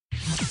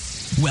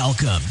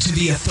Welcome to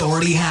the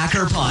Authority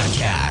Hacker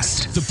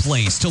Podcast, the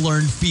place to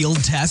learn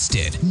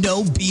field-tested,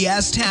 no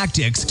BS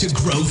tactics to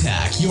growth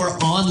hack your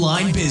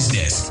online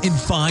business and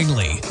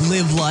finally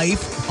live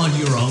life on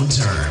your own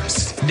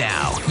terms.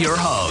 Now, your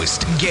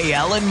host,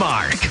 Gael and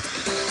Mark.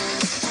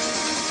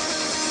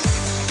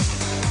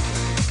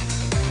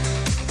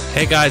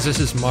 Hey guys, this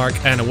is Mark,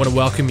 and I want to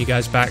welcome you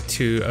guys back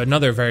to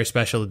another very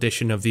special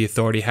edition of the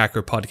Authority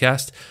Hacker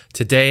Podcast.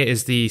 Today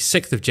is the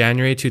 6th of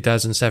January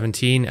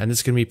 2017, and this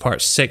is going to be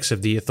part 6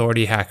 of the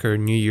Authority Hacker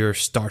New Year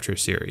Starter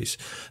Series.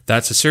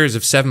 That's a series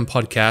of 7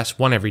 podcasts,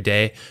 one every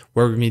day,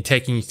 where we're going to be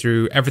taking you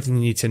through everything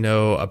you need to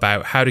know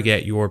about how to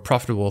get your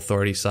profitable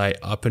authority site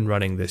up and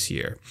running this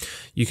year.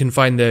 You can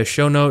find the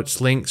show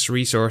notes, links,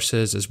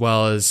 resources, as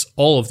well as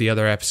all of the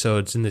other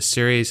episodes in this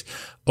series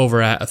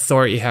over at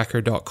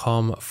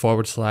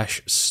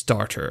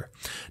authorityhacker.com/starter.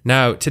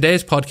 Now,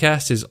 today's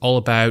podcast is all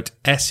about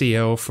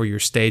SEO for your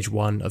stage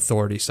 1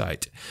 authority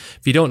site.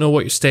 If you don't know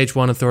what your stage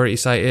 1 authority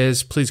site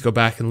is, please go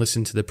back and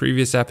listen to the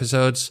previous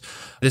episodes.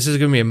 This is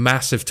going to be a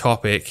massive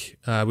topic.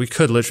 We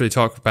could literally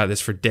talk about this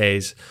for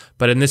days,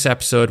 but in this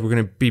episode, we're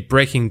going to be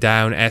breaking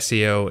down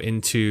SEO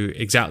into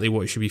exactly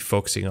what you should be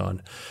focusing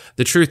on.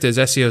 The truth is,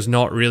 SEO is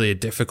not really a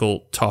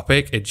difficult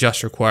topic. It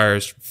just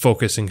requires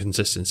focus and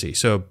consistency.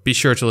 So be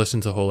sure to listen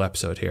to the whole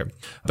episode here.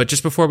 But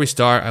just before we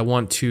start, I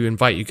want to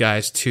invite you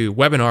guys to a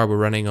webinar we're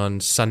running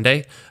on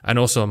Sunday and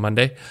also on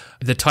Monday.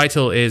 The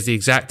title is The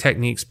Exact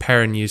Techniques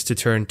Perrin Used to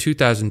Turn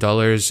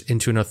 $2,000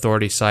 into an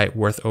authority site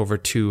worth over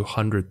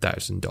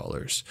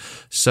 $200,000.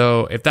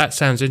 So if that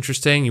sounds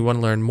interesting, you want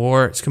to learn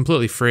more, it's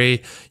completely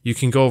free. You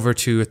can go over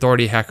to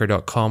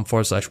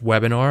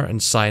authorityhacker.com/webinar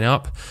and sign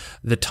up.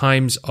 The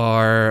times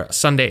are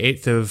Sunday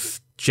 8th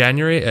of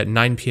January at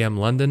 9 p.m.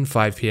 London,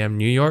 5 p.m.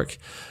 New York,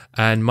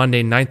 and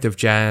Monday 9th of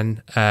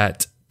Jan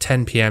at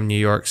 10 p.m. New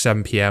York,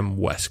 7 p.m.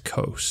 West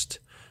Coast.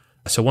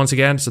 So once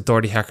again, it's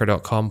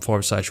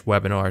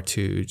authorityhacker.com/webinar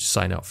to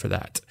sign up for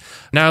that.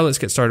 Now let's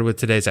get started with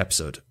today's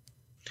episode.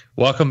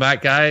 Welcome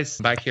back, guys.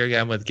 Back here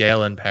again with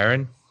Gael and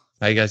Perrin.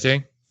 How you guys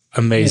doing?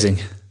 Amazing.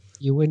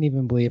 You wouldn't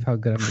even believe how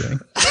good I'm doing.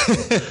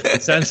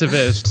 Sense a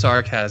bit of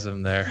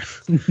sarcasm there.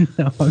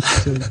 No, I'm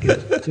doing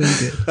good.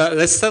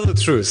 Let's tell the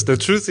truth. The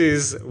truth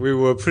is we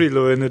were pretty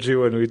low energy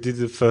when we did it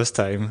the first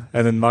time.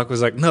 And then Mark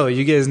was like, no,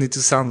 you guys need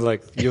to sound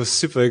like you're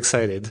super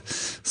excited.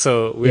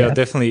 So we are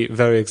definitely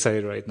very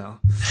excited right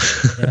now.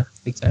 Yeah,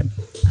 big time.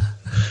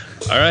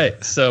 All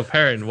right. So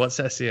Perrin, what's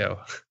SEO?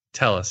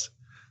 Tell us.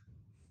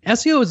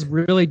 SEO is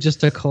really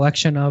just a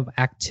collection of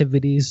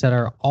activities that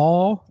are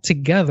all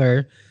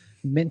together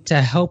meant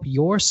to help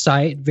your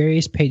site,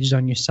 various pages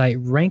on your site,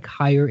 rank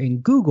higher in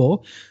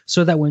Google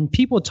so that when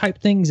people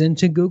type things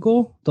into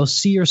Google, they'll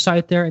see your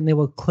site there and they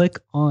will click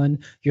on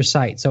your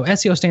site. So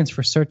SEO stands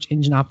for search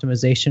engine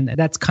optimization.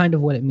 That's kind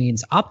of what it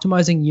means,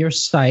 optimizing your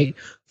site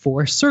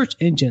for search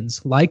engines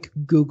like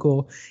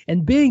Google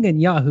and Bing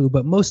and Yahoo.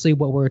 But mostly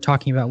what we're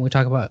talking about when we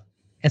talk about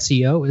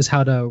SEO is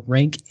how to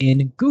rank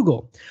in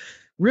Google.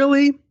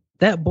 Really,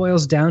 that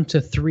boils down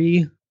to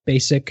 3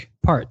 basic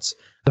parts.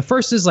 The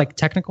first is like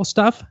technical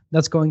stuff.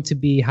 That's going to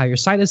be how your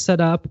site is set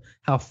up,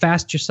 how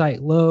fast your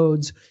site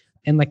loads,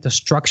 and like the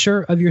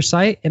structure of your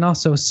site, and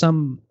also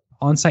some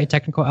on-site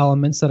technical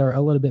elements that are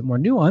a little bit more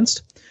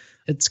nuanced.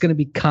 It's going to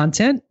be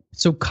content.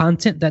 So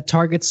content that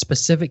targets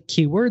specific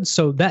keywords.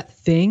 So that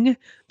thing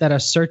that a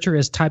searcher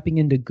is typing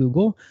into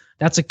Google,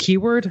 that's a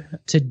keyword.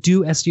 To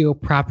do SEO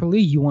properly,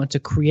 you want to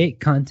create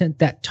content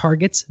that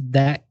targets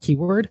that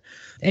keyword.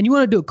 And you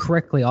want to do it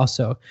correctly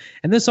also.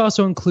 And this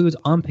also includes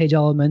on-page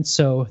elements,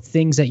 so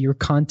things that your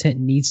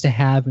content needs to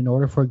have in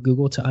order for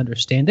Google to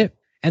understand it.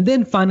 And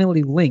then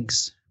finally,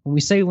 links. When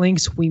we say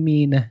links, we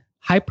mean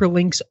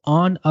hyperlinks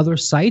on other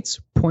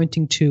sites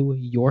pointing to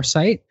your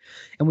site.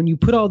 And when you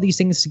put all these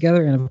things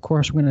together, and of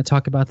course, we're going to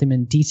talk about them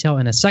in detail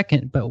in a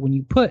second, but when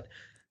you put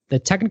the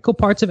technical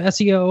parts of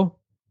SEO,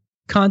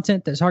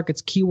 content that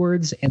targets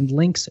keywords, and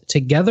links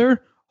together,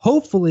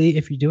 hopefully,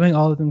 if you're doing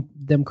all of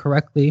them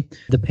correctly,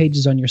 the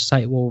pages on your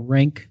site will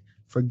rank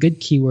for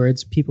good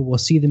keywords. People will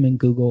see them in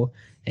Google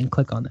and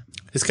click on them.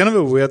 It's kind of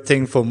a weird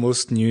thing for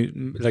most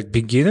new, like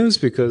beginners,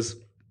 because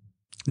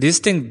these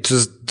things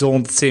just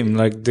don't seem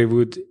like they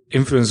would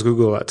influence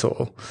Google at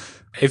all.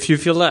 If you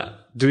feel that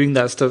doing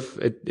that stuff,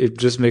 it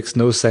just makes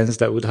no sense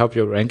that would help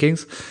your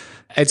rankings.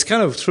 It's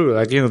kind of true.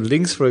 Like,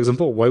 links, for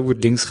example, why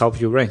would links help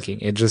your ranking?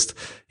 It just,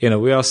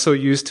 we are so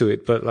used to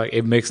it, but like,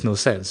 it makes no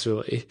sense,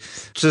 really.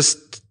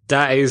 Just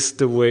that is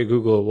the way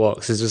Google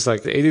works. It's just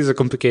like, it is a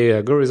complicated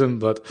algorithm,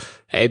 but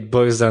it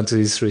boils down to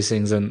these 3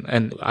 things.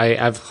 And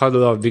I've heard a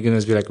lot of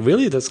beginners be like,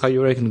 really? That's how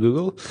you rank in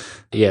Google?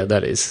 Yeah,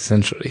 that is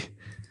essentially.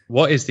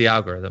 What is the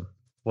algorithm?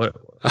 What?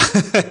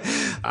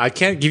 I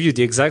can't give you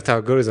the exact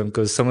algorithm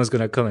because someone's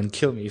going to come and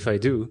kill me if I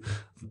do.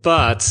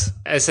 But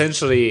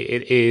essentially,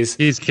 it is.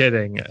 He's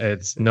kidding.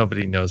 It's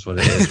nobody knows what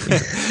it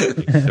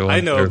is. I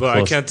know, but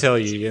I can't tell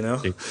you.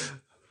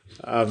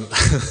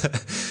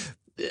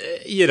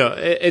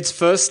 It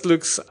first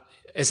looks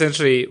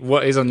essentially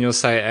what is on your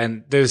site,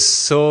 and there's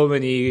so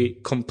many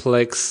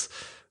complex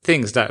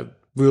things that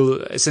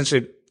will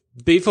essentially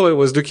before it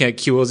was looking at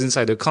keywords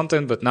inside the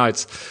content, but now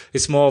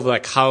it's more of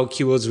like how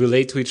keywords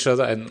relate to each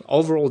other and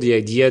overall the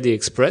idea they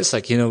express.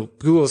 Like,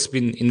 Google's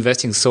been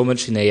investing so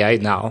much in AI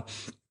now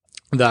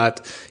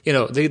that,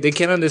 they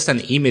can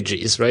understand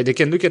images, right? They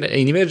can look at an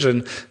image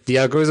and the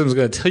algorithm is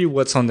going to tell you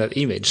what's on that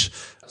image.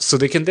 So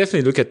they can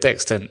definitely look at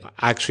text and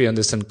actually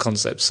understand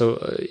concepts. So,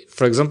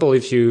 for example,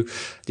 the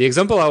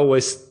example I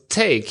always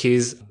take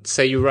is,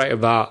 say you write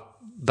about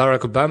Barack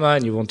Obama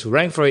and you want to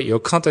rank for it, your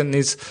content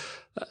needs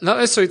not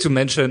necessarily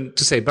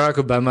to say Barack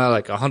Obama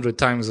like 100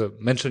 times or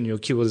mention your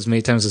keyword as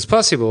many times as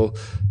possible.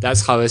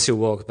 That's how SEO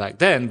worked back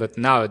then. But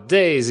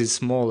nowadays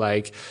it's more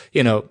like,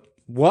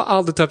 what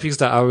are the topics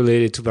that are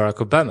related to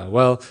Barack Obama?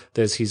 Well,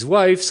 there's his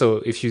wife.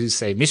 So if you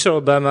say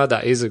Michelle Obama,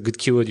 that is a good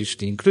keyword you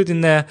should include in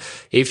there.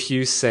 If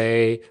you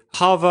say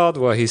Harvard,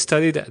 where he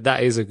studied,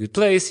 that is a good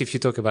place. If you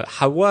talk about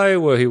Hawaii,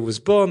 where he was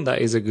born, that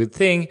is a good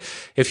thing.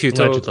 If you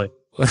talk, Allegedly.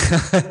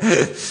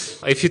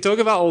 if you talk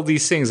about all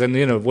these things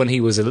and, when he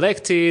was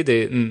elected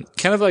and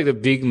kind of like the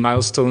big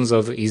milestones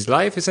of his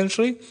life,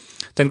 essentially,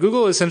 then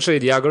Google, essentially,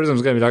 the algorithm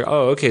is going to be like,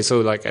 oh, okay,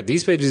 so like at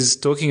these pages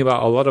talking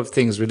about a lot of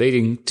things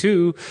relating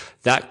to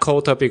that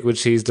core topic,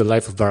 which is the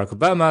life of Barack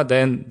Obama,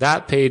 then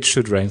that page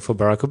should rank for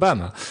Barack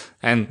Obama.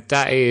 And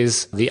that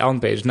is the on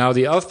page. Now,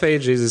 the off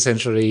page is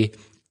essentially,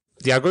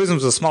 the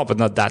algorithms are smart, but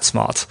not that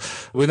smart.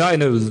 We're not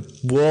in a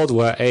world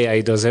where AI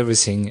does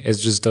everything. It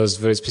just does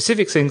very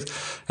specific things.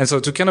 And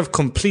so to kind of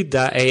complete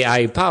that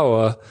AI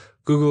power,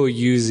 Google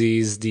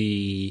uses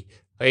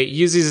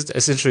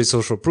essentially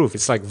social proof.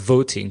 It's like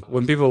voting.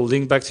 When people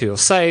link back to your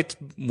site,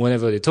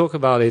 whenever they talk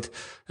about it,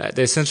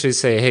 they essentially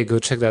say, hey, go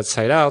check that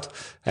site out.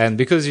 And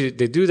because they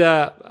do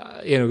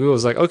that,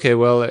 Google's like, okay,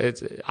 well,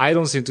 I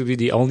don't seem to be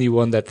the only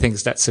one that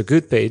thinks that's a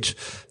good page.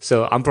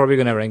 So I'm probably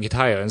going to rank it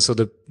higher. And so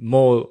the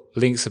more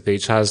links a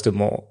page has, the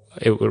more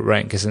it will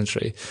rank,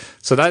 essentially.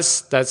 So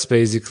that's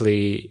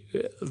basically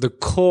the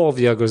core of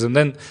the algorithm.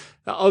 Then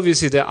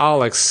obviously there are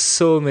like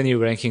so many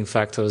ranking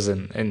factors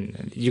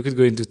and you could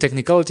go into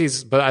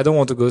technicalities, but I don't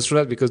want to go through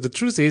that because the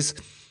truth is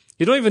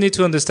you don't even need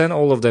to understand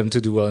all of them to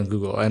do well in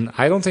Google. And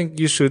I don't think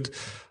you should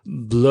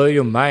blow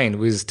your mind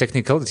with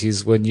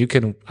technicalities when you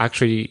can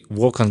actually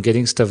work on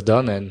getting stuff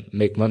done and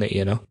make money,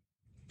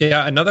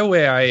 Yeah, another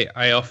way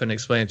I often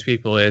explain to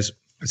people is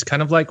it's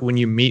kind of like when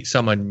you meet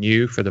someone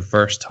new for the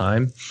first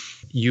time,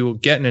 you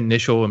get an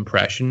initial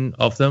impression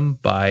of them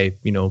by,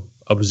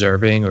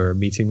 observing or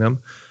meeting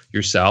them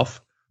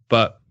yourself,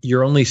 but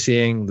you're only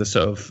seeing the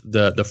sort of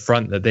the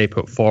front that they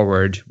put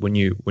forward when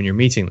you're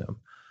meeting them.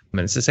 I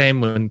mean, it's the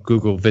same when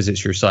Google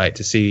visits your site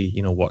to see,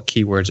 what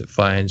keywords it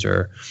finds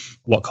or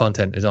what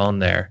content is on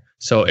there.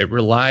 So it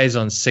relies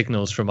on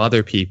signals from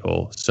other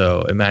people.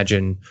 So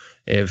imagine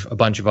if a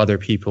bunch of other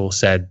people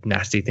said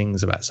nasty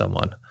things about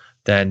someone,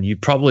 then you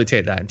probably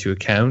take that into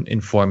account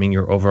in forming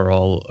your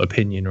overall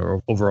opinion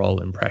or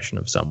overall impression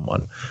of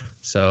someone.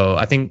 So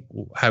I think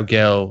how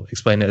Gail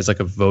explained it as like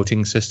a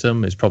voting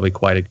system is probably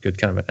quite a good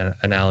kind of an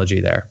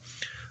analogy there.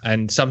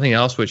 And something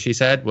else which he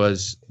said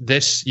was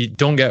this: you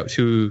don't get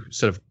too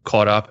sort of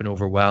caught up and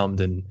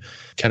overwhelmed and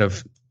kind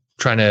of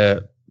trying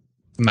to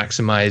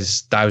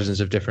maximize thousands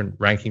of different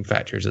ranking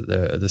factors at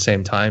the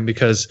same time,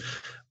 because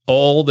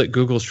all that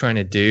Google's trying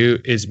to do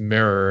is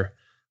mirror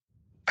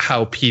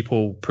how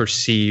people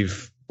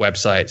perceive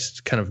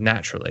websites kind of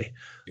naturally.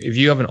 If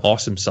you have an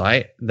awesome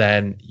site,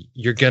 then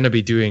you're going to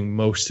be doing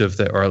most of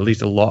or at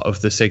least a lot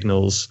of the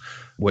signals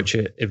which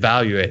it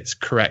evaluates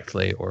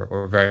correctly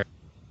or very,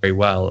 very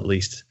well, at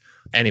least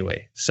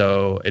anyway.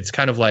 So it's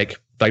kind of like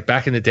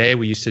back in the day,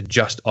 we used to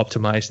just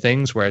optimize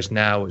things, whereas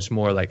now it's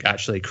more like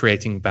actually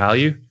creating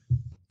value.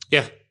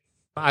 Yeah.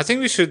 I think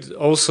we should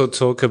also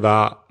talk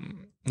about,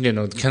 kind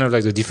of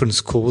like the different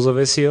schools of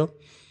SEO,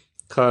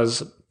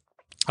 because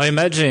I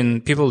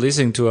imagine people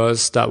listening to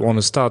us that want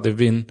to start, they've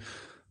been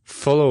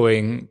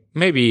following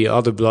maybe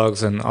other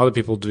blogs and other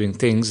people doing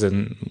things,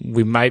 and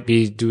we might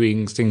be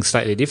doing things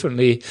slightly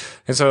differently.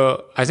 And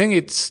so I think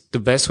it's the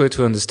best way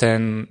to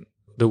understand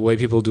the way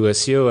people do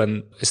SEO,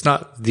 and it's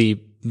not the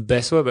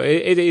best way, but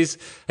it is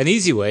an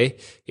easy way,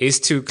 is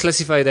to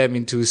classify them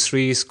into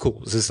three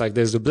schools. It's like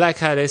there's the black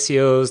hat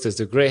SEOs, there's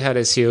the gray hat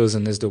SEOs,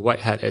 and there's the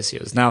white hat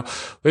SEOs. Now,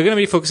 we're going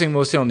to be focusing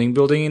mostly on link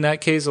building in that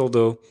case,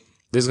 although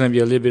there's going to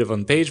be a little bit of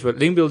on page, but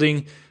link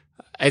building,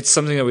 it's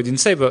something that we didn't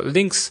say, but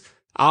links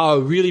are a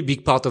really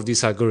big part of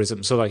this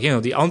algorithm. So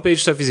the on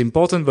page stuff is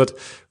important, but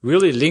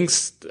really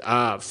links,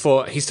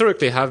 for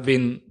historically have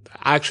been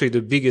actually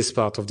the biggest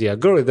part of the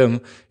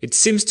algorithm. It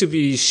seems to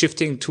be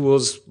shifting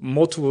towards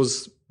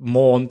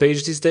more on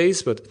page these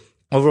days, but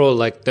overall,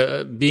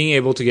 being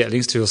able to get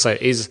links to your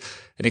site is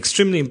an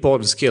extremely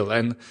important skill.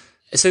 And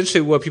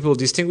essentially where people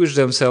distinguish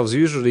themselves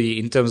usually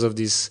in terms of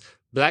this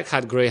black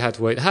hat, gray hat,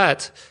 white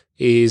hat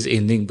is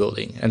in link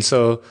building. And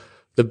so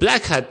the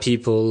black hat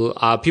people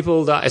are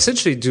people that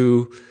essentially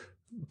do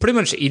pretty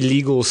much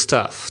illegal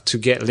stuff to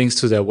get links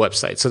to their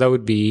website. So that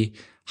would be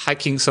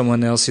hacking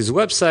someone else's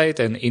website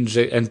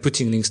and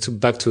putting links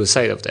back to a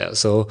site of theirs.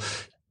 So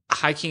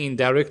hacking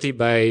indirectly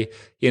by,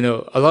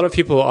 a lot of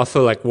people offer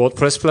like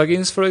WordPress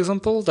plugins, for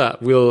example,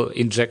 that will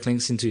inject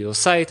links into your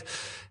site.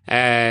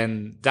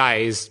 And that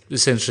is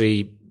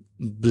essentially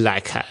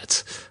black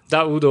hat.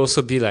 That would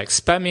also be like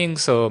spamming.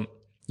 So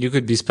you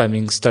could be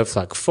spamming stuff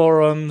like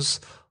forums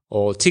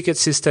or ticket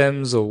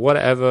systems or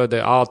whatever.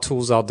 There are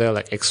tools out there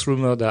like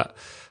Xrumor that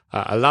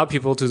allow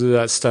people to do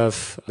that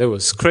stuff. There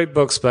was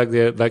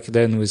Scrapebox back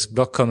then with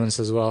block comments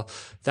as well.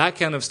 That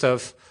kind of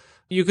stuff.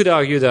 You could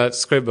argue that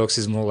Scrapebox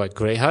is more like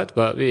gray hat,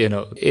 but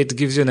it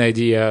gives you an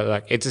idea.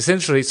 Like it's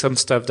essentially some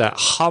stuff that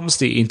harms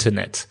the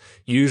internet.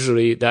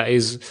 Usually that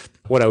is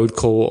what I would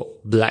call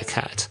black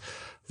hat.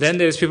 Then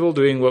there's people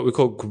doing what we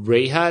call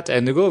gray hat,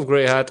 and the goal of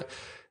gray hat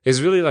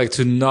is really like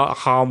to not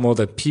harm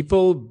other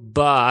people,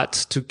 but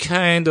to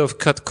kind of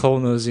cut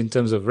corners in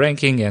terms of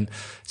ranking and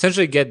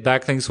essentially get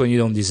backlinks when you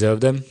don't deserve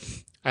them.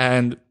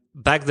 And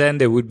back then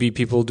there would be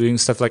people doing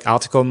stuff like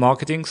article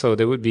marketing. So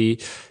there would be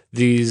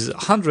these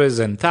hundreds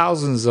and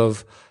thousands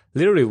of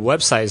literally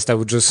websites that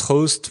would just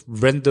host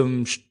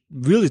random,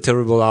 really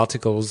terrible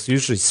articles,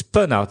 usually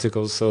spun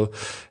articles. So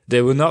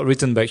they were not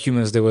written by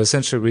humans. They were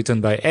essentially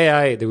written by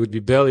AI. They would be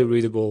barely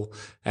readable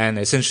and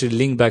essentially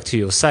link back to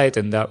your site.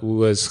 And that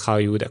was how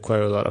you would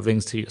acquire a lot of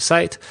links to your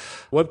site.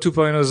 Web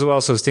 2.0 as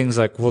well. So things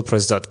like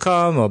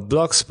WordPress.com or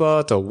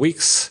Blogspot or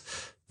Wix,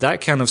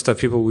 that kind of stuff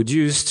people would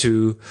use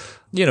to,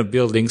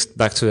 build links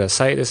back to their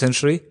site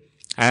essentially.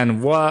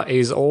 And what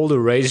is all the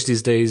rage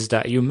these days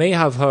that you may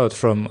have heard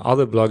from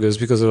other bloggers,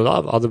 because a lot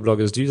of other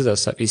bloggers do that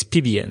stuff, is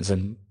PBNs.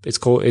 And it's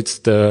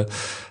the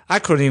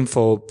acronym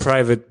for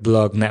Private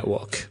Blog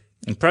Network.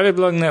 And Private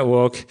Blog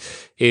Network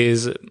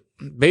is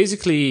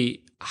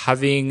basically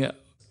having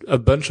a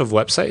bunch of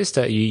websites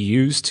that you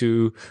use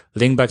to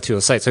link back to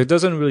your site. So it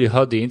doesn't really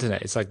hurt the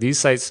internet. It's like these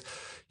sites,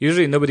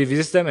 usually nobody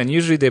visits them, and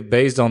usually they're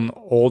based on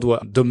old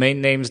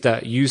domain names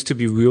that used to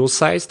be real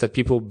sites that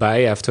people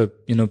buy after,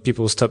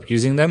 people stop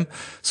using them.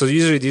 So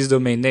usually these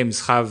domain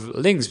names have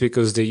links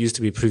because they used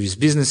to be previous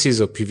businesses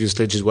or previous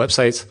legit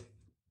websites,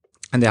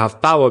 and they have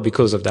power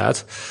because of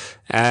that.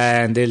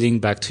 And they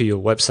link back to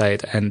your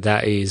website, and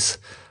that is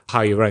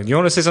how you rank. You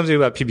want to say something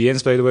about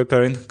PBNs, by the way,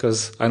 Perrin?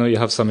 Because I know you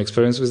have some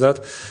experience with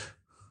that.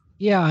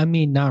 Yeah, I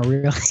mean, not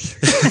really.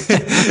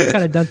 I'm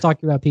kind of done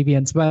talking about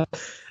PBNs, but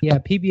yeah,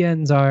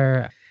 PBNs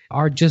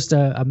are just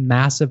a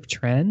massive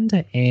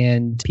trend,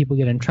 and people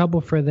get in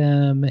trouble for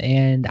them.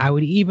 And I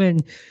would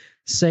even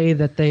say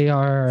that they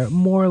are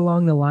more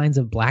along the lines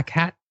of black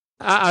hat.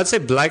 I'd say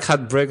black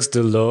hat breaks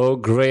the law,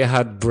 gray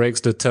hat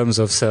breaks the terms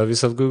of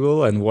service of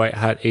Google, and white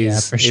hat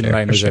is in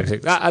line with everything.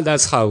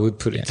 That's how I would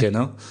put it,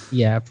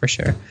 Yeah, for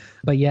sure.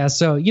 But yeah,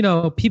 so,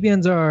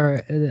 PBNs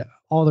are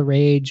all the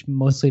rage,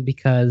 mostly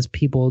because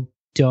people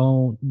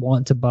don't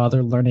want to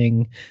bother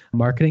learning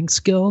marketing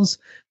skills.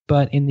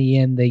 But in the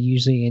end, they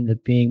usually end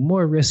up being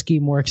more risky,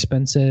 more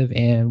expensive,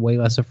 and way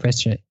less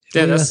efficient.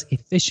 Yeah, less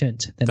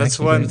efficient than that's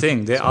one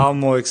thing. They are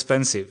more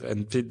expensive,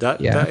 and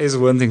that is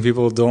one thing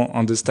people don't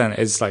understand.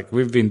 It's like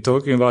we've been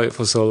talking about it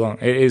for so long.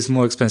 It is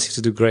more expensive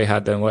to do gray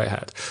hat than white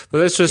hat. But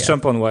let's just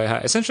jump on white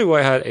hat. Essentially,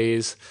 white hat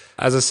is,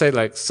 as I said,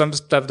 like some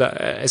stuff that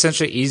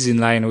essentially is in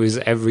line with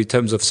every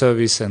terms of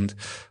service, and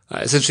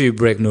essentially you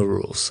break no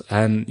rules.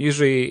 And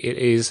usually it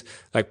is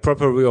like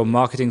proper real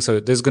marketing. So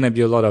there's going to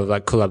be a lot of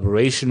like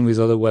collaboration with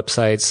other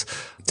websites,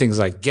 things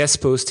like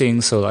guest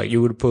posting. So like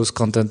you would post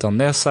content on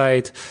their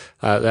site,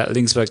 that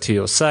links back to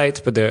your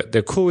site, but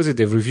they're cool with it.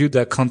 They've reviewed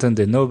that content.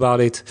 They know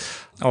about it.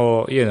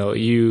 Or,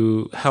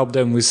 you help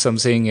them with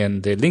something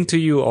and they link to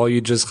you, or you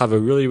just have a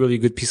really, really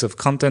good piece of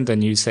content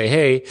and you say,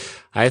 hey,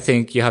 I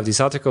think you have this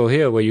article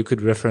here where you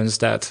could reference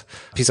that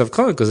piece of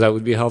content because that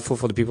would be helpful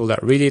for the people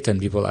that read it and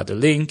people at the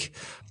link.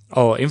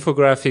 Or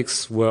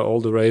infographics were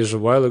all the rage a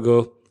while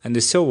ago and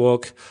they still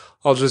work,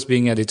 or just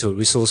being added to a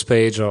resource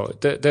page, or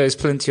there is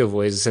plenty of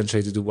ways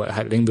essentially to do white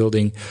hat link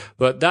building.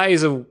 But that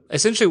is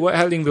essentially white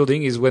hat link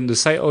building is when the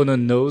site owner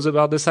knows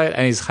about the site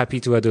and is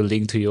happy to add a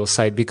link to your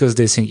site because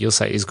they think your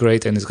site is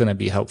great and it's going to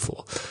be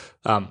helpful.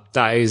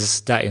 That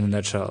is that in a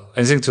nutshell.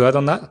 Anything to add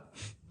on that?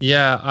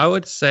 Yeah, I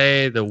would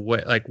say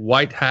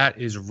white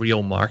hat is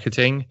real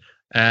marketing,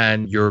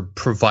 and you're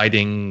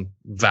providing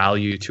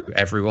value to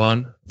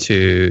everyone,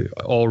 to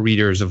all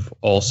readers of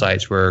all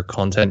sites where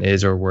content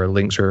is or where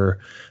links are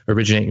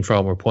originating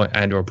from or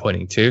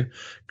pointing to.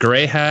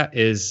 Gray hat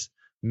is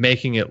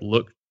making it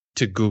look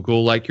to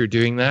Google like you're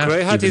doing that.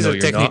 Gray hat is a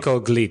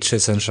technical glitch,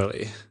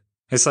 essentially.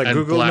 It's like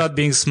Google not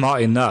being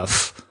smart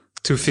enough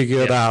to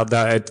figure out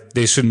that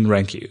they shouldn't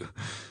rank you.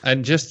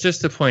 And just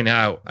to point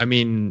out, I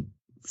mean,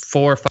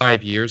 4 or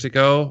 5 years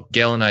ago,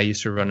 Gail and I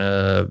used to run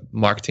a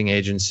marketing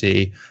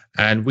agency,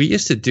 and we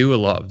used to do a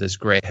lot of this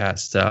gray hat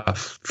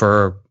stuff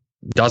for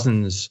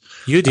dozens.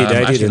 You did,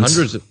 I didn't.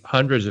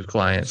 Hundreds of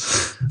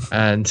clients.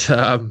 And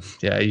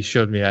you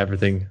showed me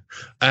everything.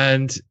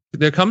 And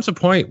there comes a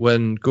point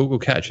when Google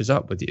catches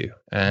up with you,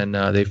 and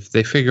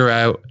they figure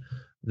out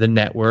the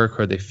network,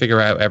 or they figure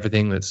out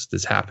everything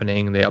that's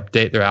happening. They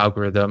update their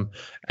algorithm,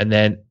 and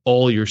then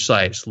all your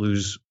sites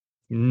lose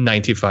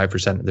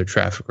 95% of their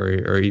traffic,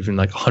 or even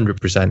like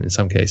 100% in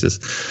some cases,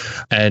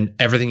 and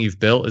everything you've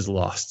built is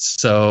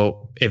lost.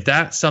 So if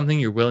that's something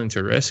you're willing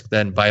to risk,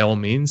 then by all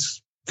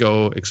means,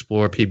 go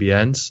explore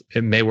PBNs.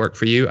 It may work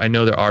for you. I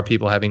know there are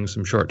people having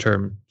some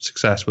short-term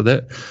success with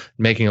it,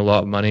 making a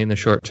lot of money in the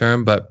short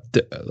term, but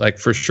like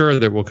for sure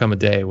there will come a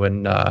day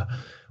when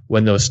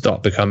those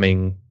stop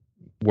becoming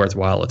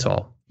worthwhile at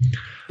all.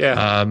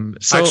 Yeah.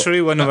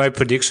 Actually, one of my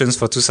predictions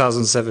for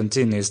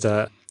 2017 is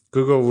that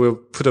Google will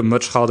put a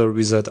much harder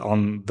result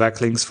on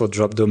backlinks for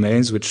drop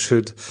domains, which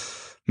should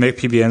make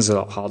PBNs a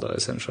lot harder,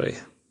 essentially.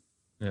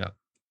 Yeah.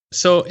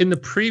 So in the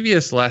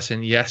previous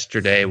lesson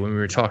yesterday, when we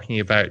were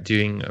talking about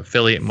doing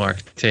affiliate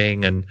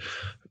marketing and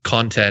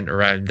content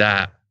around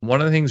that,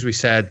 one of the things we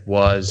said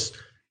was,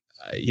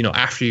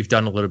 after you've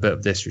done a little bit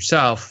of this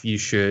yourself, you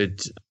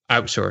should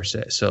outsource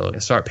it. So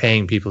start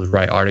paying people to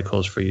write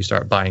articles for you,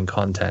 start buying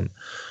content.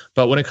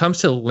 But when it comes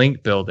to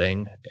link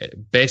building,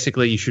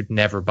 basically you should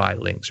never buy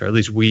links, or at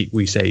least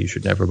we say you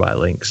should never buy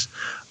links.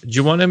 Do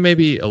you want to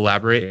maybe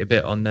elaborate a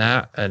bit on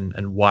that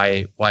and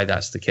why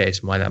that's the case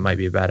and why that might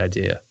be a bad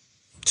idea?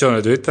 Do you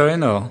want to do it,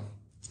 Taryn, or?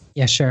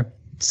 Yeah, sure.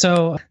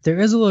 So there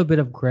is a little bit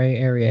of gray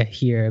area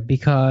here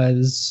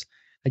because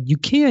you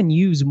can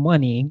use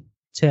money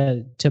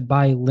to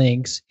buy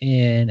links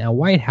in a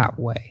white hat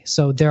way.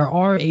 So there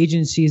are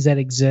agencies that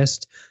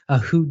exist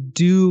who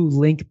do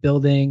link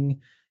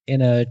building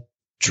in a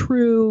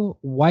true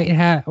white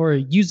hat, or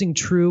using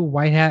true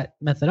white hat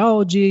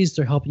methodologies.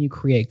 They're helping you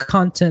create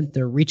content.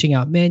 They're reaching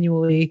out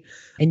manually,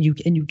 and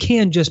you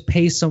can just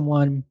pay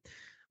someone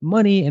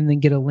money and then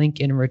get a link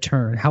in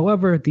return.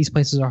 However, these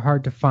places are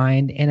hard to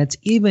find, and it's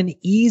even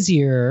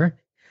easier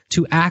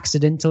to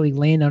accidentally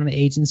land on an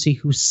agency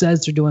who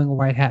says they're doing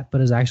white hat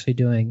but is actually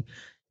doing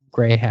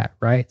gray hat,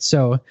 right?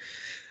 So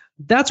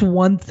that's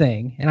one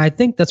thing, and I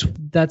think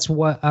that's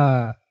what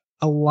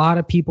a lot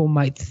of people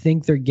might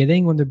think they're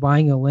getting when they're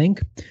buying a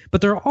link.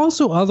 But there are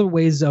also other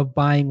ways of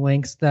buying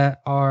links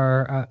that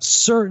are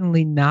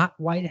certainly not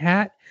white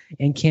hat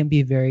and can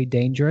be very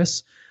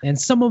dangerous. And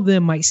some of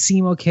them might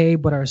seem okay,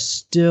 but are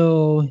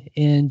still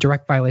in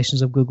direct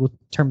violations of Google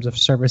terms of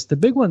service. The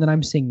big one that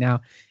I'm seeing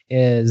now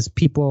is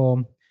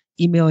people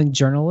emailing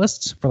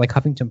journalists for like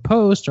Huffington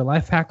Post or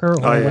Lifehacker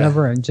or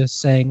whatever, and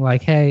just saying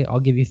like, hey, I'll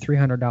give you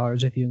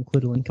 $300 if you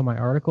include a link in my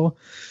article.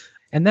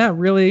 And that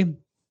really,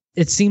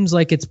 it seems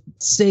like it's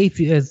safe.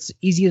 It's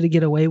easier to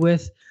get away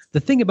with. The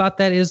thing about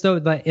that is, though,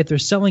 that if they're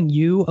selling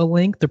you a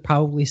link, they're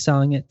probably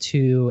selling it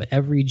to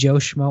every Joe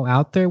Schmo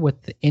out there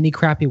with any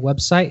crappy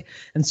website.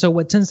 And so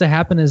what tends to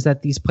happen is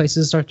that these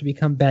places start to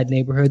become bad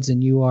neighborhoods,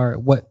 and you are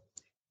what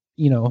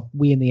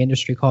we in the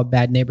industry call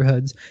bad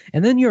neighborhoods.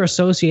 And then you're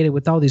associated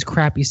with all these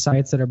crappy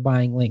sites that are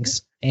buying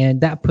links, and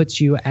that puts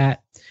you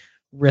at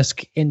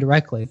risk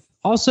indirectly.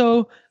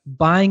 Also,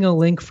 buying a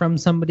link from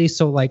somebody,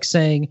 so like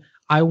saying,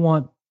 I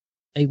want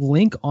a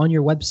link on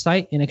your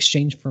website in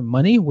exchange for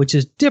money, which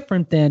is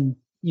different than,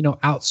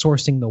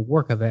 outsourcing the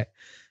work of it.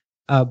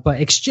 But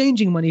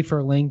exchanging money for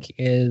a link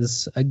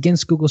is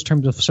against Google's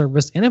terms of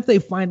service. And if they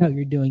find out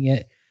you're doing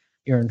it,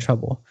 you're in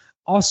trouble.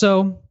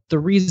 Also,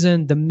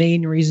 the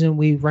main reason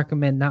we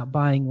recommend not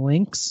buying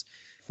links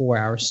for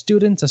our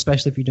students,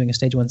 especially if you're doing a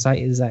stage 1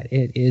 site, is that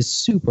it is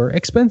super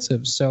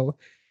expensive. So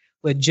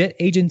legit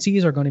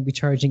agencies are going to be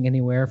charging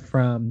anywhere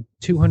from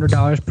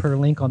 $200 per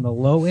link on the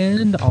low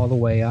end all the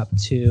way up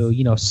to,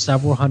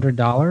 several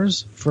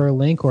 $100s for a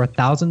link, or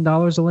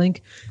 $1,000 a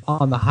link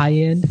on the high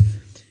end.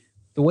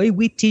 The way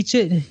we teach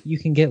it, you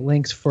can get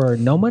links for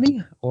no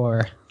money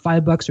or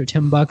 $5 or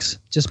 $10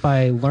 just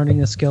by learning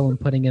the skill and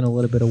putting in a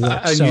little bit of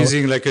work. I'm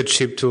using like a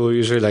cheap tool,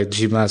 usually like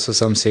Gmass or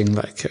something,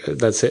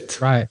 that's it.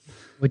 Right.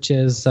 Which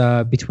is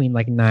between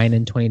like $9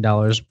 and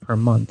 $20 per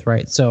month,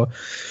 right? So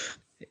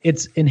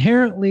it's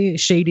inherently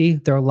shady.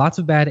 There are lots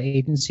of bad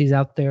agencies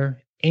out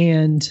there,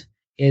 and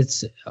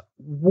it's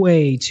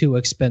way too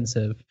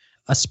expensive,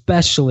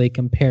 especially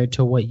compared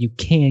to what you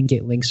can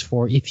get links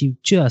for if you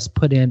just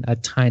put in a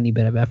tiny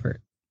bit of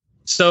effort.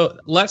 So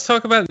let's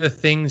talk about the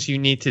things you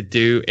need to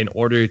do in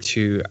order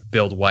to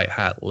build white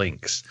hat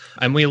links.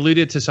 And we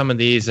alluded to some of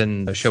these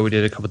in the show we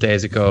did a couple of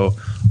days ago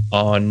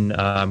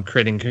on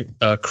creating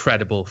a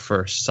credible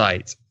first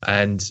site.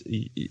 And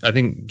I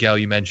think, Gail,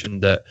 you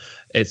mentioned that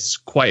it's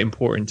quite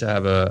important to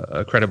have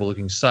a credible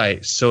looking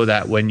site so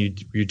that when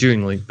you're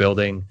doing link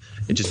building,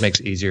 it just makes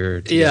it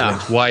easier to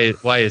use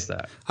links. Why is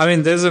that? I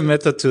mean, there's a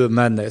method to the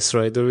madness,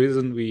 right? The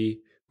reason we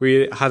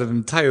had an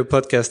entire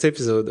podcast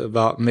episode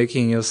about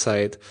making your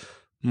site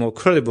more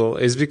credible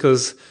is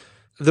because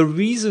the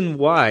reason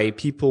why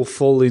people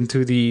fall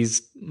into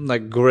these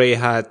like gray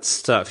hat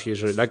stuff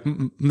usually, like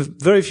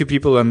very few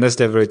people, unless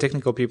they're very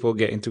technical people,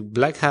 get into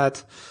black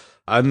hat,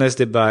 unless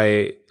they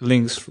buy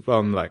links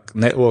from like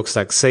networks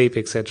like SAP,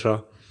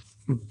 etc.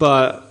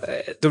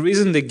 But the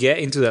reason they get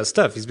into that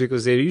stuff is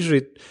because they're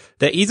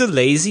either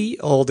lazy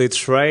or they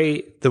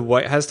try the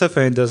white hat stuff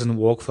and it doesn't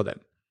work for them.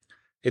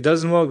 It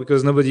doesn't work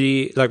because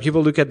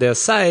people look at their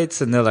sites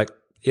and they're like,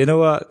 you know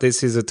what?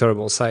 This is a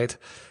terrible site.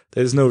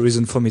 There's no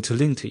reason for me to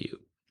link to you.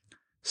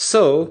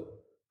 So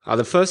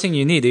the first thing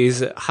you need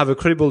is have a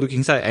credible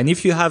looking site. And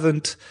if you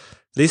haven't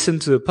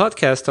listened to the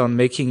podcast on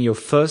making your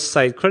first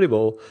site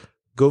credible,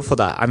 go for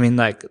that. I mean,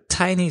 like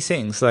tiny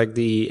things like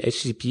the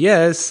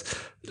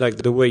HTTPS, like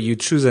the way you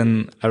choose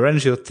and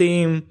arrange your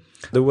theme,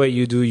 the way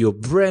you do your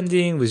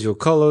branding with your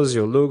colors,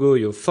 your logo,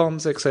 your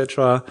fonts,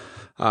 etc.,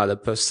 the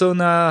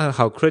persona,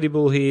 how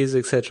credible he is,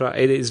 etc.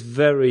 It is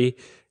very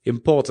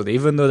important,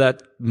 even though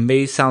that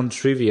may sound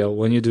trivial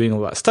when you're doing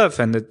all that stuff.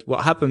 And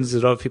what happens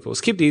is a lot of people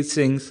skip these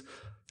things.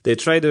 They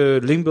try the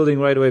link building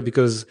right away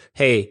because,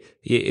 hey,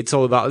 it's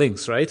all about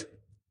links, right?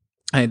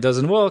 And it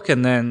doesn't work.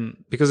 And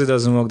then because it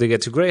doesn't work, they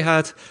get to gray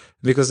hat.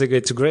 Because they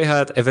get to gray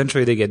hat,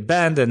 eventually they get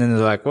banned. And then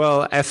they're like,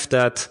 well, F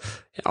that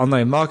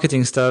online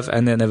marketing stuff.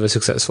 And they're never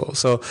successful.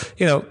 So,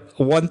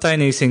 one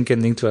tiny thing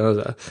can link to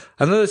another.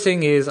 Another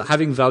thing is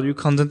having value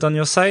content on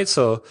your site.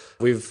 So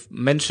we've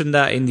mentioned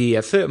that in the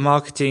affiliate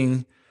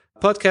marketing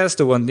podcast,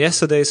 the one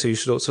yesterday. So you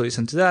should also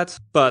listen to that.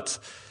 But,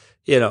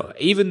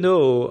 even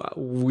though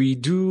we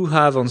do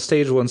have on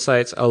Stage 1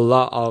 sites a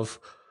lot of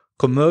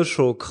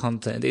commercial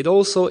content, it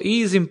also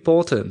is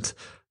important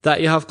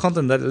that you have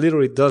content that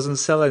literally doesn't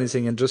sell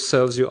anything and just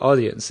serves your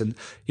audience. And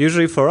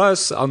usually for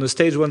us on the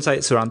Stage 1 site,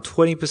 it's around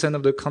 20%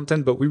 of the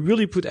content, but we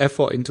really put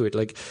effort into it,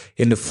 like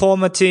in the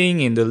formatting,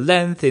 in the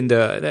length, in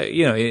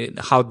in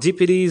how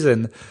deep it is.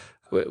 And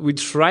we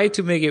try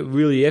to make it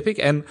really epic.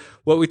 And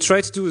what we try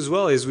to do as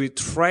well is we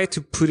try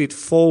to put it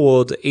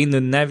forward in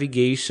the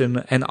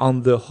navigation and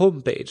on the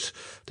homepage.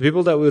 The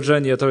people that will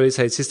join the authority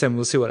site system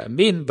will see what I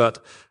mean,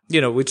 but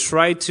we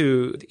try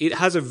to, it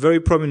has a very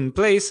prominent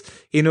place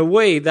in a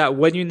way that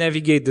when you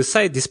navigate the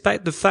site,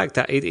 despite the fact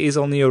that it is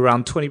only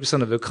around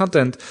 20% of the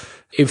content,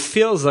 it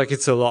feels like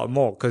it's a lot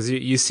more because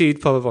you see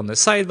it pop up on the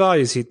sidebar,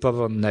 you see it pop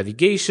up on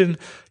navigation,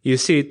 you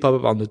see it pop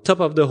up on the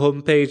top of the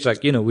homepage,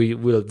 like, we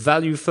will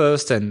value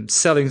first and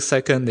selling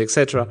second,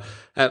 etc.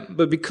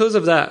 But because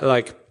of that,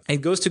 like, it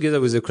goes together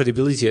with the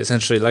credibility,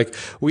 essentially. Like,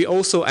 we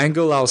also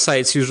angle our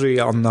sites usually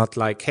on not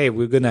like, hey,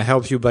 we're going to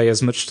help you buy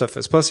as much stuff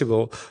as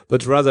possible,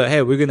 but rather,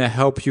 hey, we're going to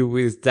help you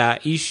with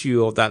that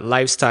issue or that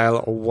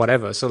lifestyle or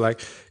whatever. So like,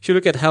 if you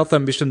look at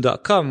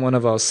healthambition.com, one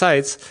of our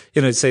sites,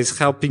 it says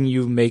helping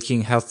you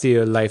making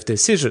healthier life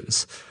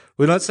decisions.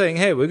 We're not saying,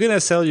 hey, we're going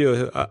to sell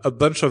you a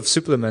bunch of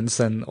supplements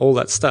and all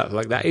that stuff.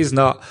 Like, that is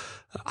not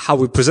how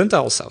we present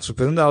ourselves. We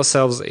present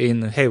ourselves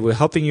in, hey, we're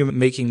helping you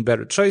making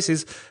better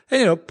choices.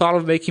 And, part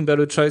of making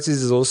better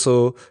choices is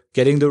also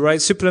getting the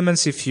right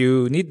supplements if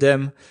you need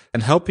them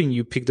and helping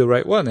you pick the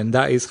right one. And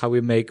that is how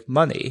we make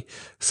money.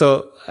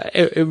 So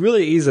it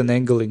really is an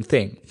angling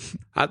thing.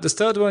 The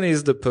third one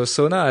is the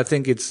persona. I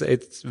think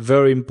it's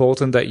very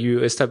important that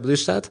you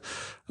establish that.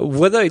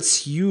 Whether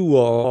it's you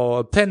or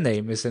a pen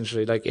name,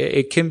 essentially, like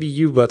it can be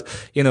you, but,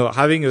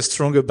 having a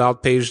strong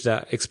about page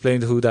that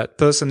explains who that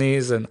person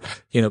is and,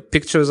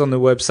 pictures on the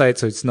website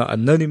so it's not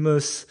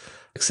anonymous,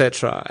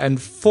 etc.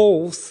 And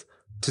fourth,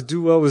 to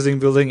do well with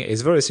link building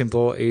is very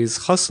simple, is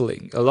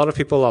hustling. A lot of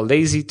people are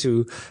lazy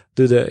to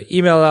do the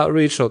email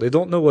outreach or they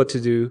don't know what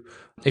to do.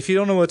 If you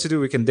don't know what to do,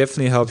 we can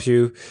definitely help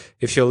you.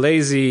 If you're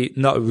lazy,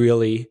 not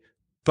really.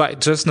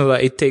 But just know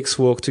that it takes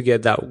work to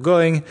get that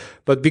going.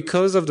 But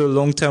because of the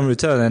long-term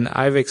return, and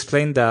I've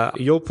explained that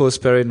your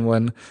post, Perrin,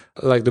 when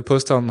like the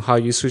post on how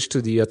you switch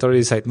to the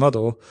authority site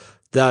model,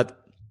 that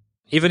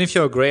even if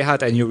you're a gray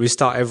hat and you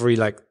restart every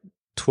like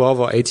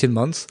 12 or 18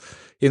 months,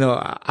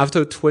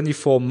 after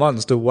 24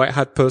 months, the white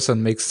hat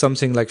person makes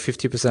something like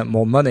 50%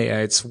 more money.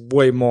 And it's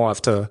way more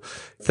after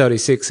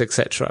 36,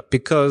 etc.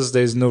 because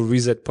there's no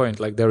reset point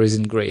like there is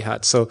in gray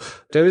hat. So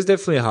there is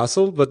definitely a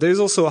hustle, but there's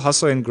also a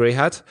hustle in gray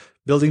hat.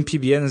 Building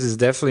PBNs is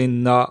definitely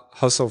not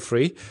hustle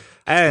free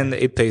and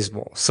it pays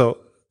more. So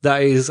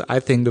that is,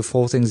 I think, the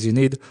 4 things you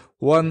need.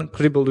 1,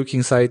 credible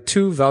looking site.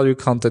 2, value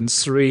content.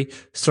 3,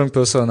 strong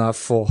persona.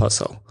 4,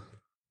 hustle.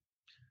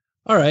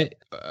 All right.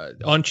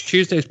 On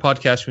Tuesday's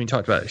podcast, when we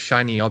talked about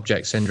shiny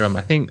object syndrome,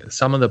 I think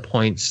some of the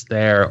points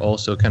there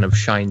also kind of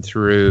shine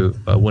through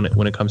when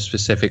it comes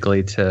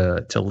specifically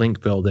to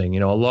link building.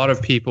 A lot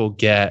of people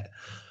get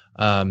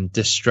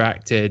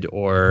distracted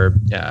or,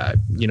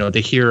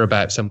 they hear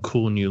about some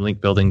cool new link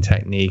building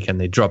technique and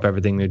they drop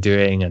everything they're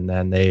doing and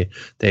then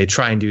they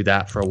try and do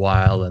that for a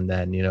while and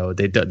then,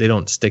 they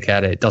don't stick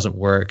at it. It doesn't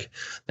work.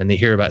 Then they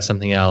hear about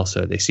something else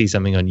or they see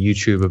something on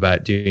YouTube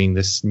about doing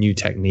this new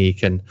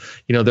technique. And,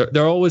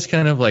 they're always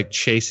kind of like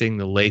chasing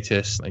the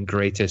latest and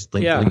greatest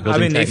link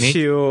building technique.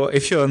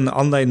 If you're an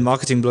online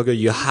marketing blogger,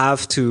 you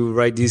have to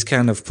write these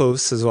kind of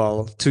posts as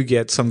well to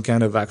get some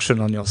kind of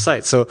action on your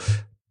site. So,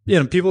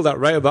 people that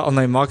write about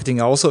online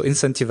marketing are also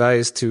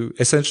incentivized to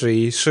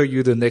essentially show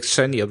you the next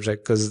shiny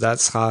object because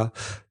that's how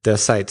their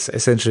sites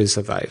essentially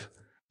survive.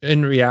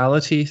 In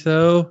reality,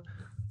 though,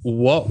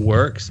 what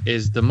works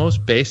is the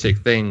most basic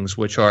things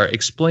which are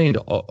explained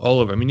all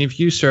over. I mean, if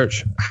you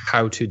search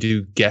how to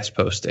do guest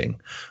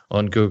posting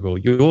on Google,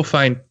 you will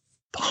find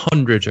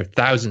hundreds or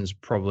thousands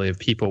probably of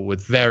people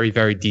with very,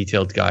 very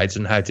detailed guides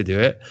on how to do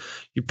it.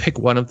 You pick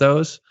one of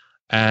those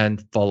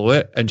and follow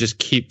it and just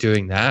keep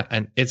doing that.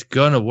 And it's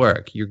going to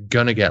work. You're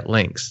going to get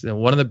links. And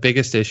one of the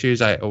biggest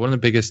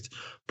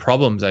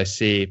problems I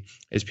see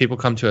is people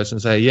come to us and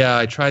say, yeah,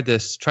 I tried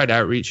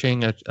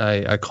outreaching.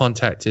 I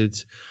contacted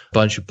a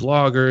bunch of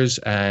bloggers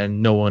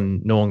and no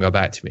one got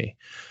back to me.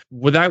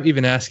 Without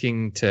even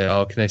asking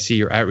can I see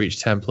your outreach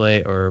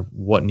template or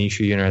what niche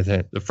you're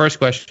in? The first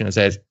question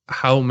is,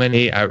 how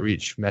many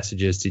outreach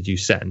messages did you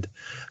send?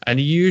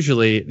 And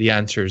usually the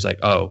answer is like,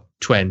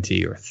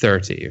 20 or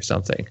 30 or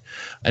something.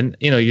 And,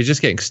 you're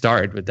just getting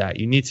started with that.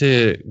 You need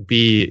to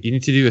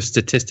do a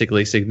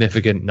statistically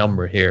significant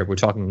number here. We're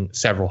talking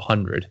several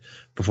hundred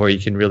before you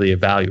can really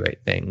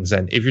evaluate things.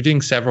 And if you're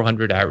doing several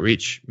hundred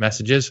outreach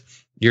messages,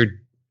 you're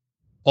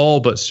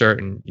all but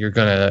certain you're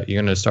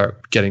gonna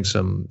start getting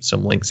some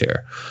links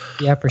here.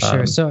 Yeah, for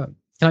sure. So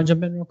can I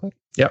jump in real quick?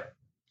 Yep.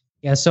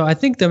 Yeah, so I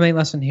think the main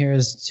lesson here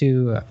is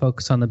to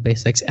focus on the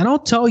basics. And I'll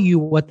tell you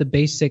what the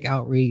basic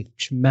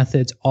outreach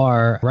methods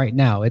are right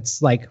now.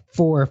 It's like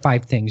 4 or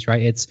 5 things,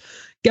 right? It's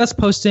guest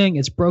posting,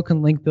 it's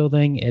broken link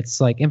building,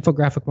 it's like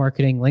infographic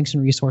marketing, links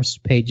and resource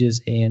pages,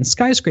 and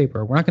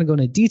skyscraper. We're not going to go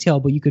into detail,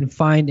 but you can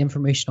find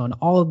information on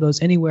all of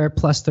those anywhere,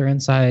 plus they're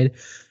inside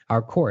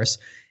our course.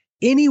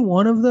 Any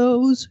one of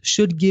those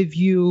should give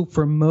you,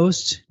 for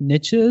most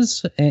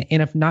niches, and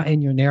if not in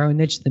your narrow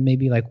niche, then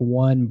maybe like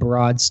one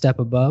broad step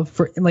above.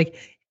 For like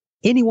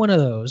any one of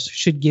those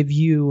should give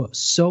you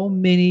so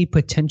many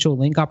potential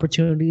link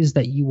opportunities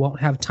that you won't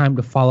have time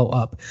to follow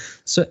up.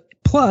 So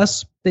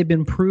plus, they've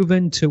been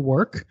proven to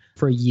work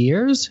for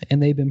years,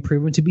 and they've been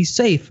proven to be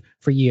safe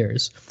for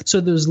years.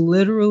 So there's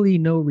literally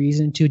no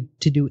reason to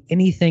do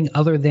anything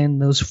other than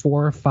those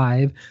 4 or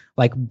 5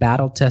 like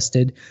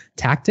battle-tested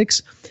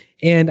tactics.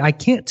 And I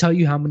can't tell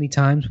you how many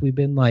times we've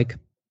been like,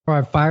 or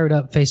I've fired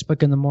up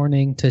Facebook in the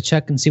morning to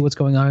check and see what's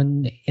going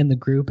on in the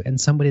group. And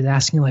somebody's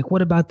asking like,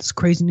 what about this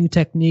crazy new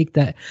technique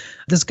that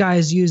this guy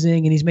is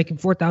using? And he's making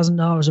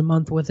 $4,000 a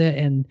month with it.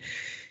 And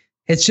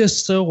it's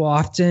just so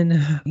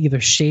often either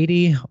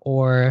shady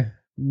or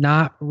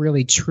not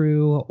really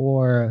true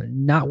or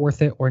not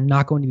worth it or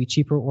not going to be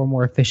cheaper or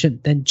more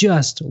efficient than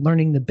just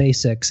learning the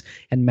basics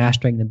and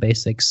mastering the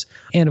basics.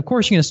 And of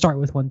course, you're going to start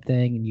with one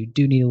thing and you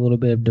do need a little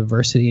bit of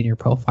diversity in your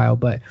profile.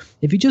 But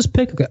if you just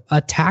pick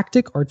a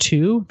tactic or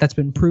 2 that's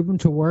been proven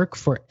to work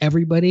for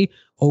everybody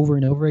over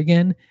and over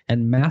again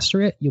and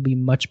master it, you'll be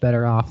much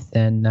better off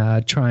than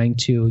trying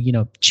to,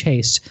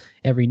 chase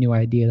every new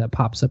idea that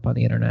pops up on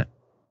the internet.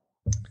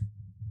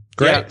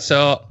 Great. Yeah.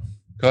 So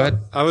go ahead.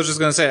 I was just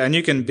going to say, and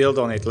you can build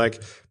on it.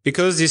 Like,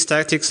 because these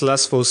tactics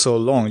last for so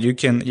long, you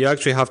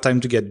actually have time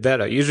to get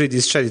better. Usually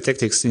these shady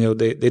tactics,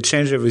 they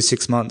change every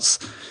 6 months,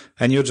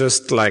 and you're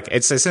just like,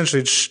 it's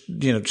essentially,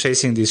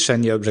 chasing this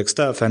shiny object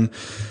stuff, and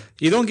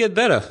you don't get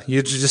better.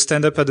 You just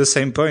end up at the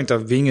same point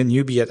of being a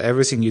newbie at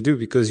everything you do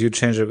because you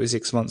change every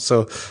 6 months.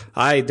 So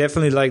I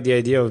definitely like the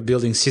idea of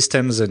building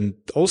systems and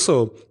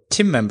also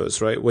team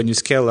members, right? When you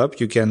scale up,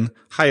 you can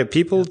hire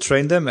people,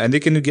 train them, and they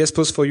can do guest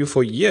posts for you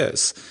for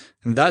years.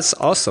 And that's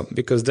awesome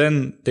because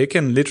then they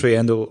can literally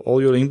handle all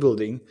your link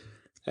building,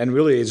 and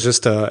really it's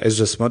just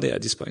money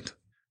at this point.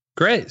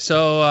 Great.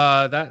 So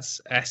that's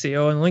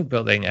SEO and link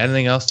building.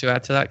 Anything else to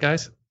add to that,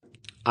 guys?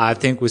 I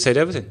think we said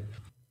everything.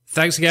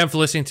 Thanks again for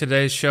listening to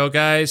today's show,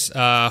 guys.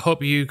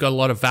 Hope you got a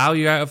lot of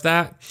value out of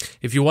that.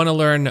 If you want to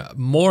learn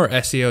more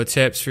SEO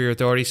tips for your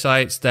authority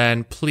sites,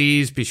 then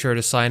please be sure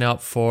to sign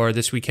up for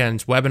this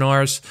weekend's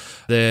webinars.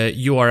 The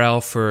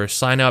URL for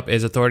sign up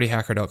is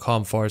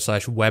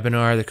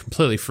authorityhacker.com/webinar. They're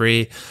completely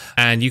free.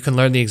 And you can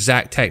learn the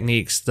exact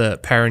techniques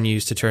that Perrin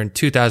used to turn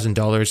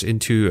 $2,000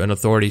 into an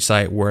authority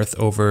site worth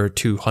over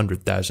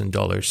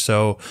 $200,000.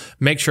 So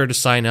make sure to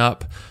sign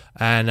up,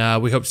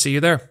 and we hope to see you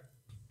there.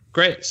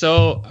 Great.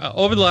 So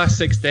over the last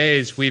 6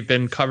 days, we've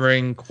been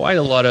covering quite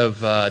a lot of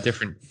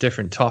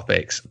different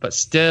topics, but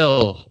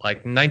still,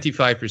 like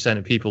 95%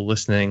 of people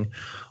listening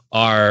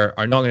are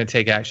not going to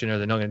take action, or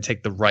they're not going to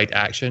take the right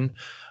action.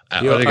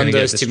 You're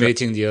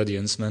underestimating the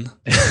audience, man.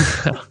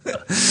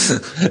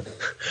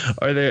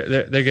 Or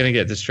they're going to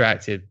get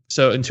distracted.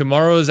 So in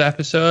tomorrow's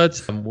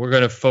episode, we're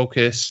going to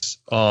focus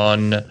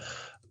on.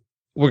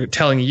 We're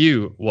telling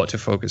you what to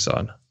focus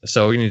on.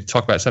 So we need to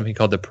talk about something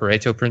called the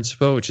Pareto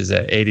principle, which is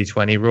an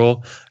 80-20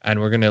 rule. And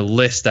we're going to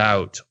list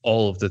out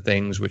all of the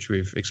things which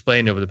we've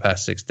explained over the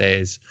past 6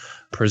 days,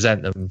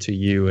 present them to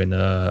you in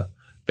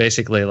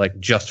basically like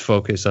just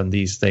focus on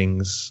these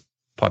things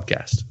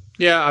podcast.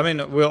 Yeah, I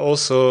mean, we'll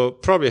also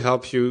probably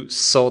help you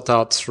sort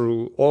out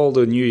through all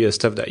the New Year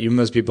stuff that you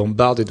must be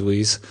bombarded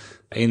with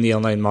in the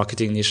online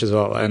marketing niche as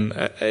well. And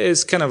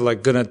it's kind of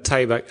like going to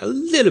tie back a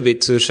little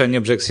bit to shiny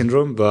object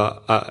syndrome,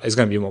 but it's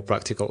going to be more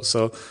practical.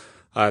 So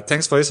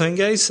thanks for listening,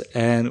 guys,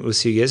 and we'll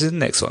see you guys in the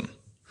next one.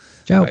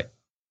 Ciao. Bye.